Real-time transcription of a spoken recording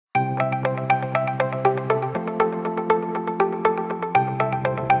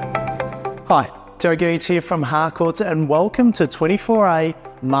Hi, Joe Geets here from HARCOURTS and welcome to 24A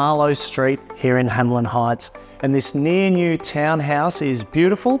Marlo Street here in Hamlyn Heights. And this near new townhouse is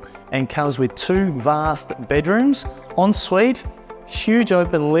beautiful and comes with two vast bedrooms, ensuite, huge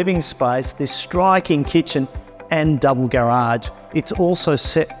open living space, this striking kitchen and double garage. It's also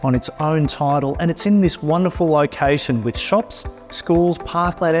set on its own title and it's in this wonderful location with shops, schools,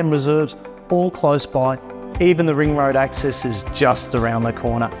 parkland and reserves all close by. Even the ring road access is just around the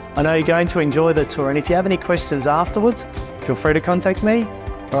corner. I know you're going to enjoy the tour, and if you have any questions afterwards, feel free to contact me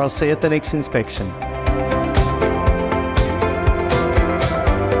or I'll see you at the next inspection.